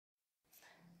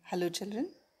Hello children,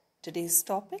 today's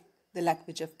topic, the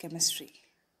language of chemistry.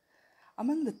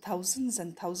 Among the thousands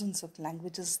and thousands of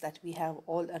languages that we have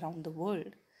all around the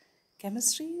world,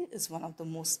 chemistry is one of the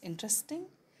most interesting,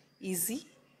 easy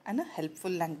and a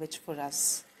helpful language for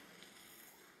us.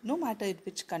 No matter in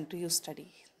which country you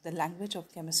study, the language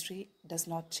of chemistry does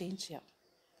not change here.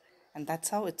 And that's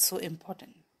how it's so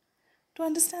important. To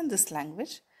understand this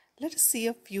language, let us see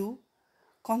a few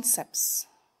concepts.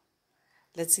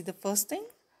 Let's see the first thing.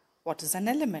 What is an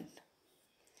element?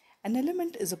 An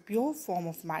element is a pure form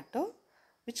of matter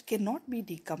which cannot be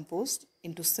decomposed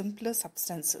into simpler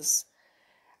substances.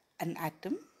 An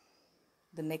atom,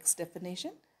 the next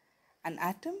definition, an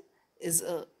atom is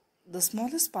the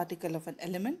smallest particle of an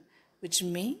element which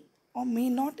may or may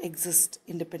not exist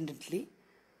independently,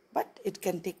 but it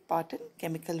can take part in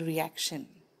chemical reaction.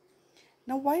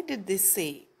 Now, why did they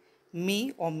say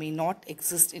may or may not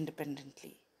exist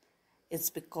independently? It's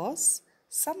because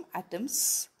some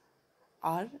atoms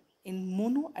are in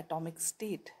monoatomic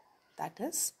state. That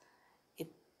is,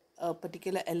 a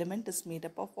particular element is made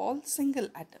up of all single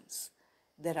atoms.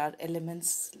 There are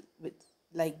elements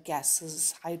like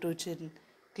gases, hydrogen,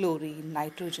 chlorine,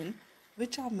 nitrogen,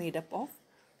 which are made up of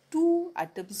two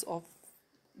atoms of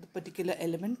the particular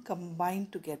element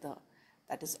combined together.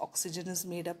 That is, oxygen is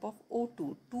made up of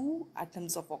O2, two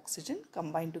atoms of oxygen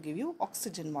combined to give you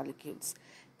oxygen molecules.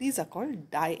 These are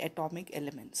called diatomic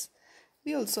elements.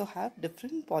 We also have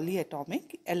different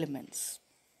polyatomic elements.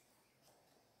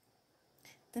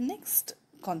 The next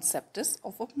concept is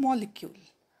of a molecule.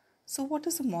 So what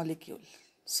is a molecule?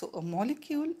 So a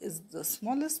molecule is the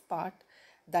smallest part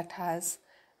that has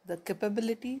the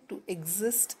capability to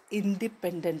exist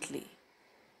independently.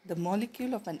 The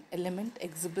molecule of an element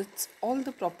exhibits all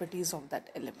the properties of that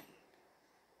element.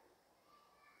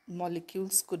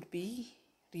 Molecules could be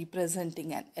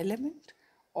representing an element,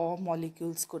 or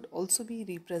molecules could also be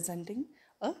representing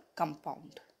a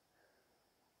compound.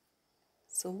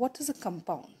 So what is a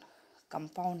compound?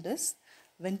 Compound is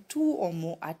when two or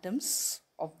more atoms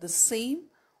of the same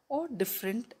or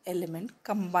different element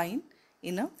combine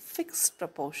in a fixed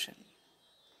proportion.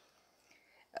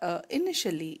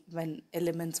 Initially, when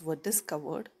elements were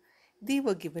discovered, they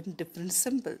were given different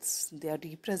symbols. They are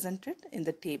represented in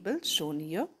the table shown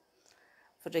here.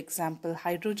 For example,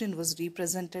 hydrogen was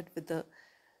represented with a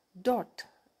dot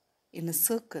in a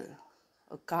circle,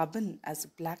 a carbon as a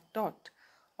black dot,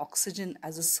 oxygen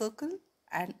as a circle,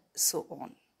 and so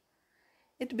on.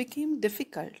 It became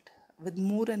difficult with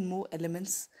more and more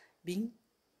elements being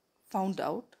found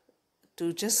out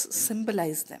to just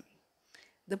symbolize them.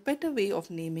 The better way of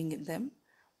naming them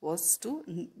was to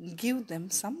give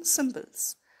them some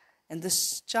symbols. In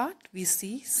this chart, we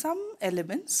see some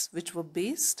elements which were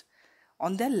based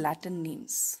on their Latin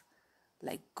names.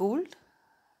 Like gold,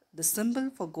 the symbol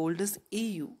for gold is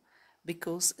Au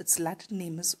because its Latin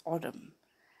name is aurum.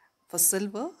 For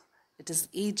silver, it is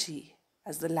Ag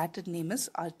as the Latin name is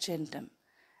argentum,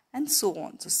 and so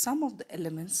on. So some of the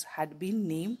elements had been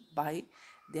named by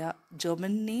their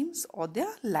German names or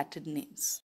their Latin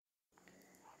names.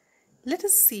 Let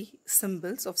us see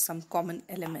symbols of some common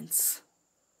elements.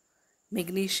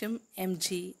 Magnesium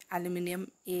Mg,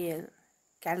 aluminium Al,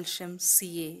 calcium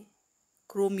Ca,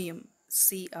 chromium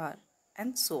Cr,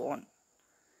 and so on.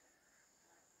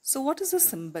 So what is a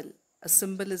symbol? A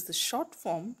symbol is the short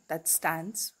form that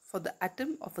stands for the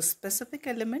atom of a specific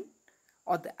element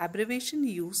or the abbreviation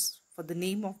used for the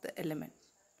name of the element.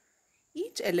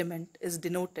 Each element is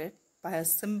denoted by a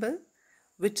symbol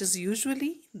which is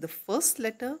usually the first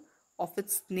letter of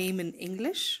its name in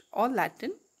English or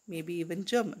Latin, maybe even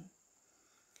German,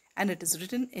 and it is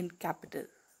written in capital.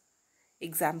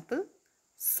 Example,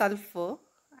 sulfur,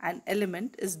 an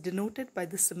element, is denoted by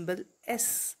the symbol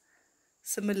S.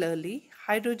 Similarly,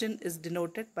 hydrogen is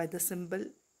denoted by the symbol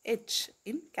H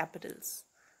in capitals.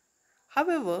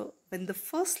 However, when the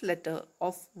first letter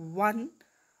of one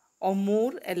or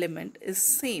more element is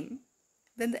same,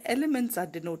 then the elements are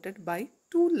denoted by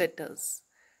two letters.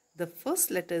 The first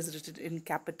letter is written in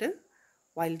capital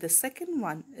while the second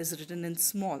one is written in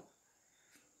small.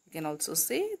 You can also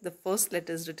say the first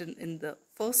letter is written in the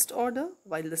first order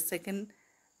while the second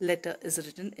letter is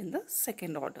written in the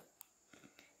second order.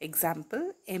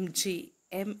 Example, Mg,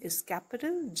 M is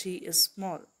capital, G is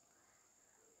small.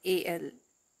 Al,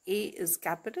 A is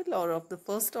capital or of the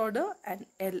first order and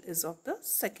L is of the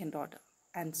second order,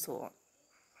 and so on.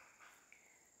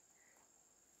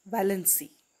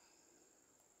 Valency.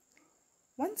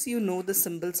 Once you know the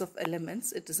symbols of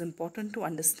elements, it is important to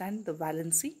understand the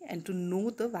valency and to know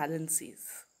the valencies.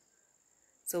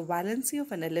 So valency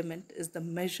of an element is the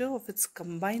measure of its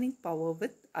combining power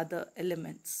with other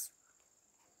elements.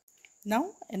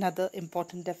 Now another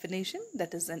important definition,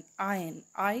 that is an ion,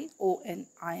 I-O-N,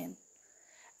 ion.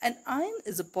 An ion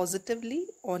is a positively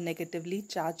or negatively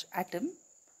charged atom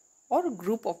or a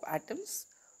group of atoms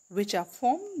which are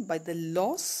formed by the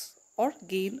loss or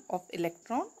gain of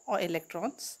electron or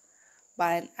electrons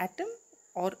by an atom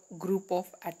or group of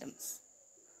atoms.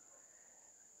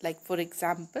 Like for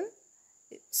example,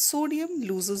 sodium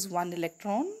loses one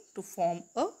electron to form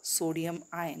a sodium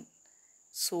ion,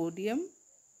 sodium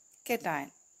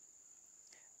cation.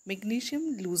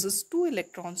 Magnesium loses 2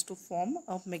 electrons to form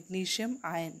a magnesium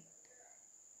ion,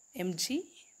 Mg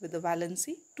with the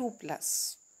valency 2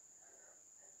 plus.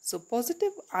 So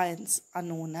positive ions are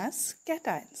known as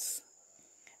cations.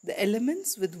 The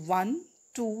elements with 1,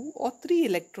 2 or 3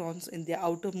 electrons in their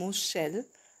outermost shell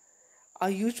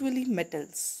are usually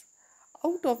metals.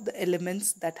 Out of the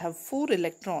elements that have 4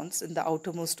 electrons in the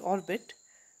outermost orbit,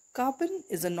 carbon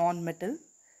is a non-metal,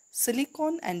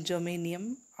 silicon and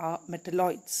germanium are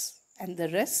metalloids, and the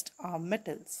rest are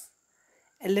metals.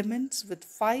 Elements with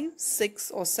 5,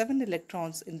 6 or 7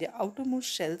 electrons in their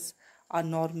outermost shells are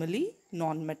normally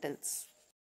non-metals.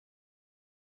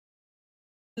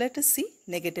 Let us see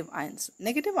negative ions.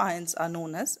 Negative ions are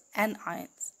known as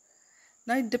anions.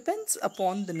 Now it depends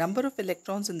upon the number of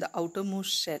electrons in the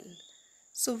outermost shell.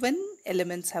 So when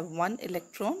elements have 1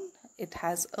 electron, it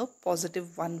has a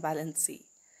positive 1 valency.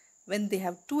 When they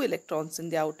have 2 electrons in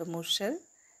the outermost shell,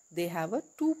 they have a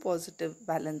 2 positive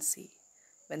valency.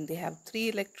 When they have 3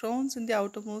 electrons in the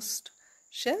outermost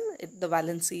shell, the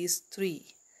valency is 3.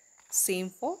 Same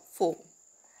for 4.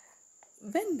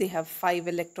 When they have 5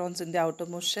 electrons in the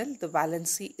outermost shell, the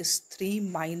valency is 3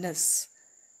 minus.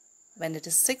 When it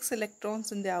is 6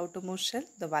 electrons in the outermost shell,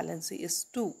 the valency is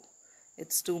 2.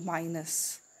 It's 2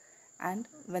 minus. And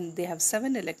when they have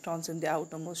 7 electrons in the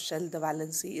outermost shell, the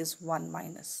valency is 1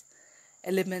 minus.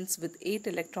 Elements with 8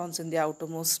 electrons in the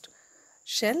outermost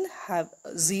shell have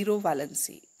 0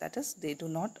 valency. That is, they do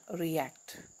not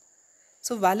react.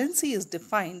 So valency is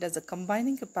defined as a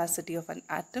combining capacity of an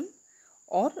atom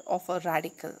or of a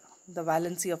radical. The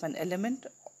valency of an element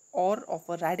or of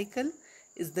a radical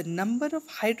is the number of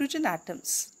hydrogen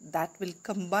atoms that will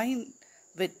combine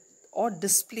with or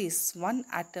displace one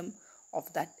atom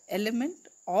of that element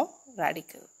or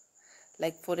radical.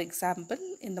 Like for example,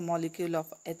 in the molecule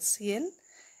of HCl,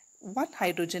 one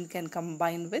hydrogen can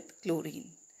combine with chlorine.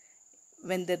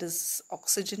 When there is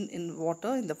oxygen in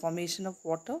water, in the formation of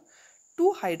water,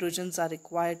 2 hydrogens are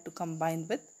required to combine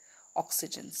with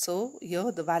oxygen. So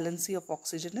here the valency of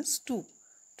oxygen is 2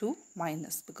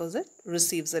 minus, because it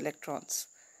receives electrons.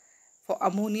 For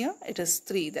ammonia, it is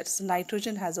 3. That's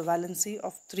nitrogen has a valency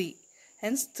of 3.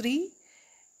 Hence 3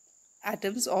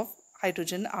 atoms of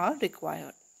hydrogen are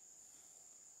required.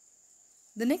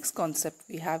 The next concept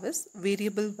we have is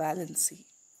variable valency.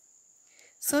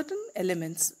 Certain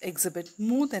elements exhibit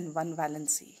more than one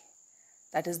valency.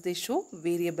 That is, they show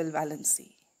variable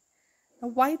valency. Now,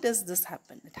 why does this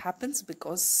happen? It happens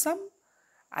because some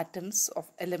atoms of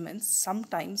elements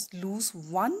sometimes lose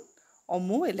one or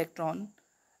more electron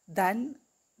than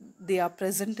they are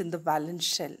present in the valence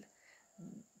shell.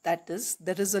 That is,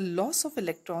 there is a loss of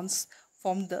electrons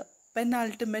from the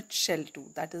penultimate shell too.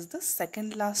 That is, the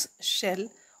second last shell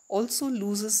also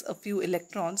loses a few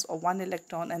electrons or 1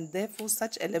 electron, and therefore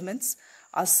such elements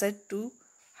are said to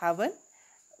have a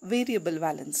variable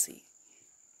valency.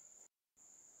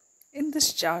 In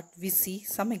this chart, we see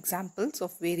some examples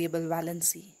of variable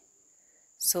valency.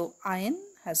 So iron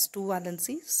has 2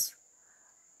 valencies.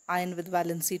 Iron with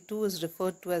valency 2 is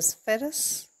referred to as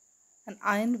ferrous, and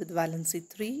iron with valency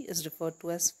 3 is referred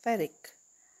to as ferric.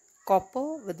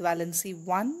 Copper with valency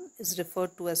 1 is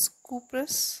referred to as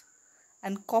cuprous,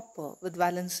 and copper with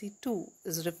valency 2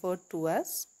 is referred to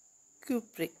as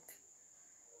cupric.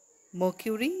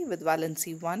 Mercury with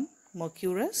valency 1,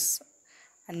 mercurous,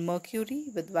 and mercury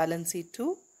with valency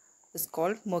 2 is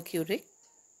called mercuric,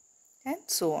 and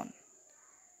so on.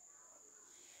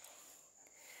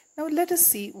 Now let us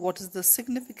see what is the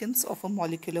significance of a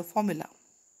molecular formula.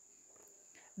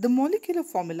 The molecular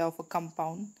formula of a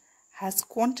compound has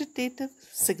quantitative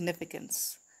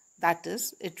significance. That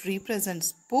is, it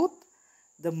represents both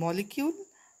the molecule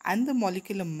and the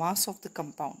molecular mass of the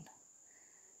compound.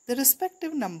 The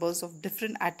respective numbers of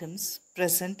different atoms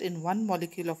present in one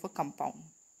molecule of a compound.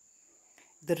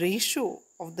 The ratio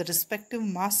of the respective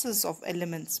masses of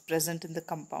elements present in the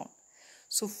compound.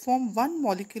 So from one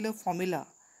molecular formula,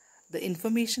 the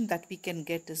information that we can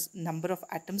get is number of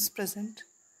atoms present,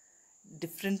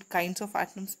 different kinds of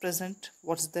atoms present,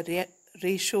 what's the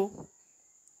ratio,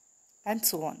 and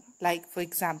so on. Like for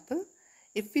example,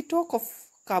 if we talk of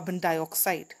carbon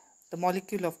dioxide, the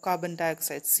molecule of carbon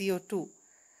dioxide, CO2.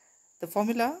 The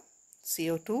formula,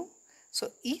 CO2. So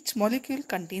each molecule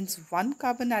contains one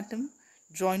carbon atom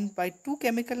joined by two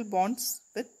chemical bonds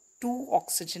with two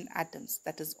oxygen atoms.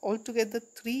 That is altogether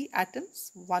three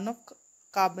atoms, one of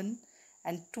carbon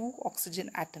and two oxygen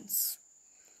atoms.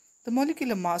 The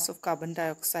molecular mass of carbon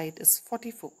dioxide is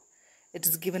 44. It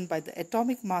is given by the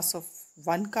atomic mass of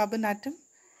one carbon atom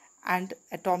and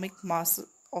atomic mass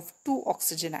of two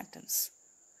oxygen atoms.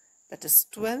 That is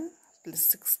 12 plus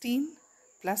 16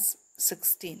 plus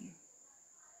 16.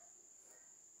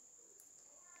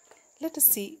 Let us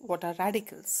see what are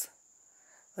radicals.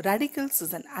 Radicals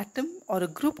is an atom or a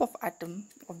group of atoms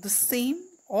of the same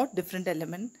or different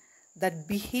element that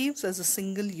behaves as a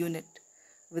single unit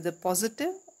with a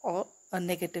positive or a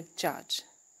negative charge.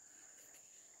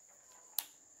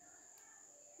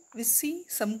 We see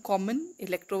some common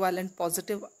electrovalent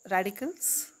positive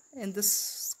radicals in this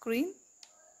screen.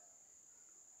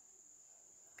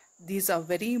 These are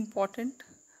very important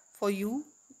for you.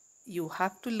 You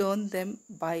have to learn them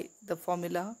by the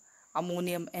formula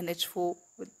ammonium NH4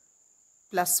 with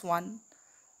 +1,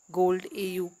 gold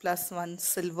Au +1,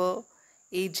 silver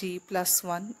Ag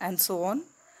 +1, and so on.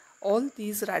 All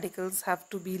these radicals have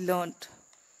to be learnt.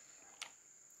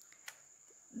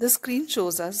 The screen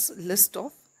shows us a list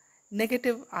of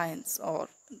negative ions, or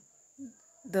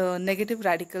the negative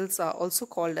radicals are also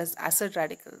called as acid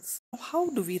radicals. How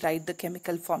do we write the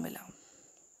chemical formula?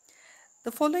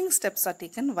 The following steps are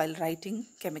taken while writing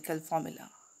chemical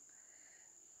formula.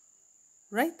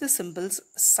 Write the symbols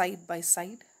side by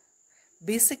side.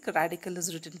 Basic radical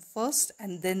is written first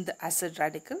and then the acid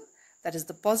radical. That is,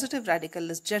 the positive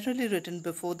radical is generally written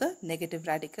before the negative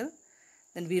radical.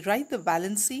 Then we write the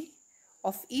valency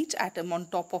of each atom on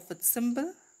top of its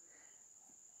symbol.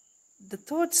 The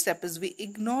third step is we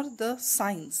ignore the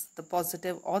signs, the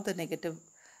positive or the negative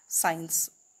signs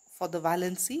for the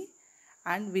valency,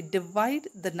 and we divide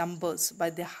the numbers by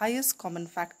the highest common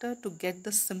factor to get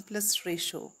the simplest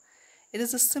ratio. It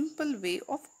is a simple way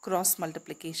of cross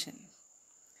multiplication.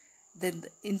 Then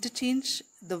interchange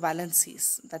the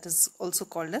valencies, that is also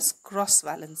called as cross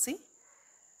valency.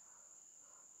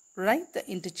 Write the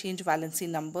interchange valency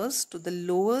numbers to the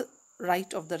lower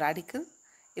right of the radical.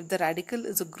 If the radical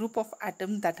is a group of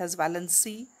atoms that has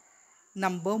valency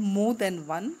number more than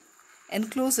 1,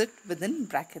 enclose it within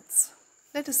brackets.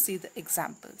 Let us see the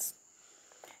examples.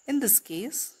 In this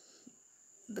case,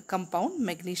 the compound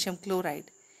magnesium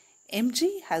chloride,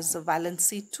 Mg has a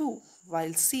valency 2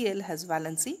 while Cl has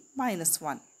valency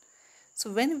 -1.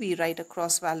 So when we write a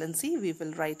cross valency, we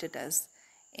will write it as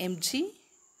Mg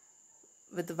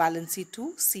with valency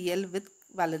 2, Cl with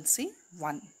valency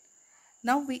 1.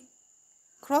 Now we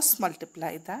cross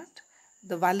multiply that.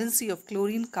 The valency of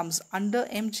chlorine comes under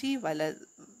Mg while a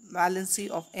valency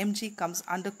of Mg comes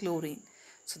under chlorine.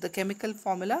 So the chemical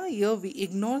formula, here we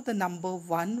ignore the number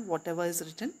 1, whatever is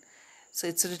written. So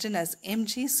it's written as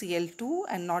MgCl2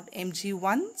 and not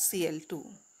Mg1Cl2.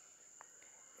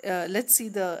 Let's see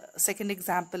the second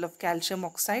example of calcium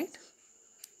oxide.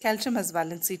 Calcium has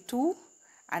valency 2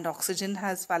 and oxygen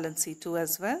has valency 2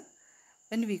 as well.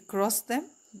 When we cross them,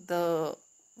 the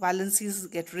valencies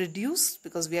get reduced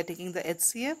because we are taking the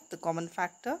HCF, the common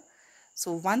factor.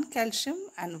 So 1 calcium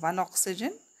and 1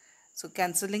 oxygen. So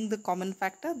cancelling the common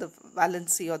factor, the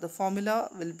valency or the formula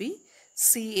will be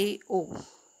CaO.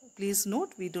 Please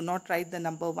note, we do not write the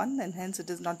number 1 and hence it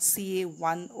is not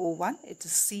Ca1O1, it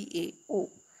is CaO.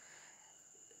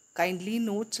 Kindly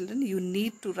note children, you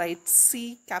need to write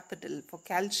C capital. For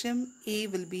calcium, A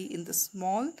will be in the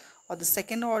small or the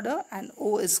second order and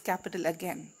O is capital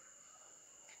again.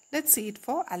 Let's see it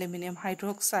for aluminium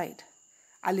hydroxide.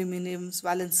 Aluminium's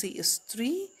valency is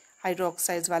 3,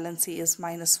 hydroxide's valency is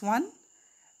 -1.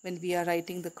 When we are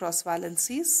writing the cross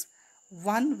valencies,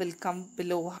 1 will come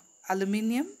below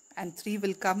aluminium and 3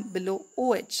 will come below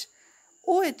OH.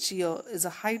 OH here is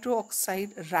a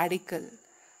hydroxide radical.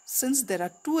 Since there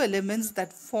are two elements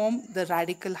that form the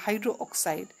radical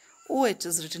hydroxide, OH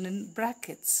is written in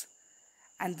brackets.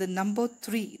 And the number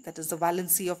 3, that is the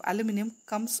valency of aluminium,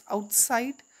 comes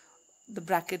outside the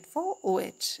bracket for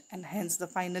OH, and hence the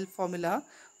final formula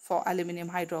for aluminium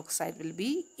hydroxide will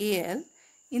be Al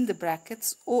in the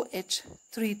brackets OH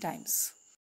 3 times.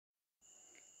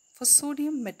 For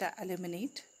sodium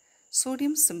metaaluminate,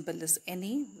 sodium symbol is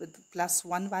Na with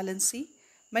 +1 valency.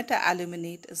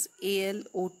 Metaaluminate is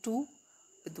AlO2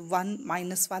 with 1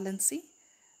 minus valency.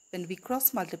 When we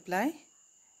cross multiply,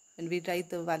 when we write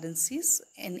the valencies,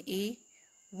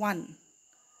 Na1,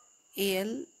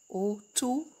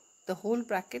 AlO2, the whole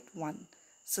bracket 1.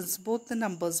 Since both the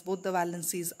numbers, both the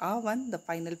valencies are 1, the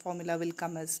final formula will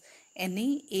come as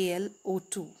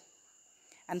NaAlO2.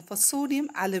 And for sodium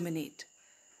aluminate,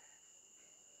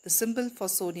 the symbol for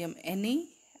sodium Na,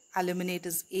 aluminate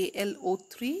is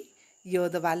AlO3. Here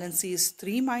the valency is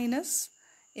 3 minus.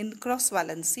 In cross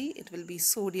valency, it will be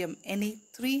sodium Na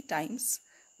 3 times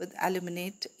with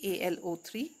aluminate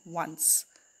AlO3 once.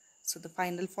 So the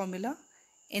final formula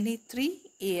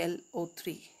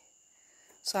Na3AlO3.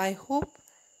 So I hope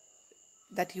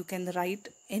that you can write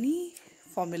any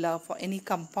formula for any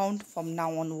compound from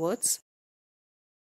now onwards.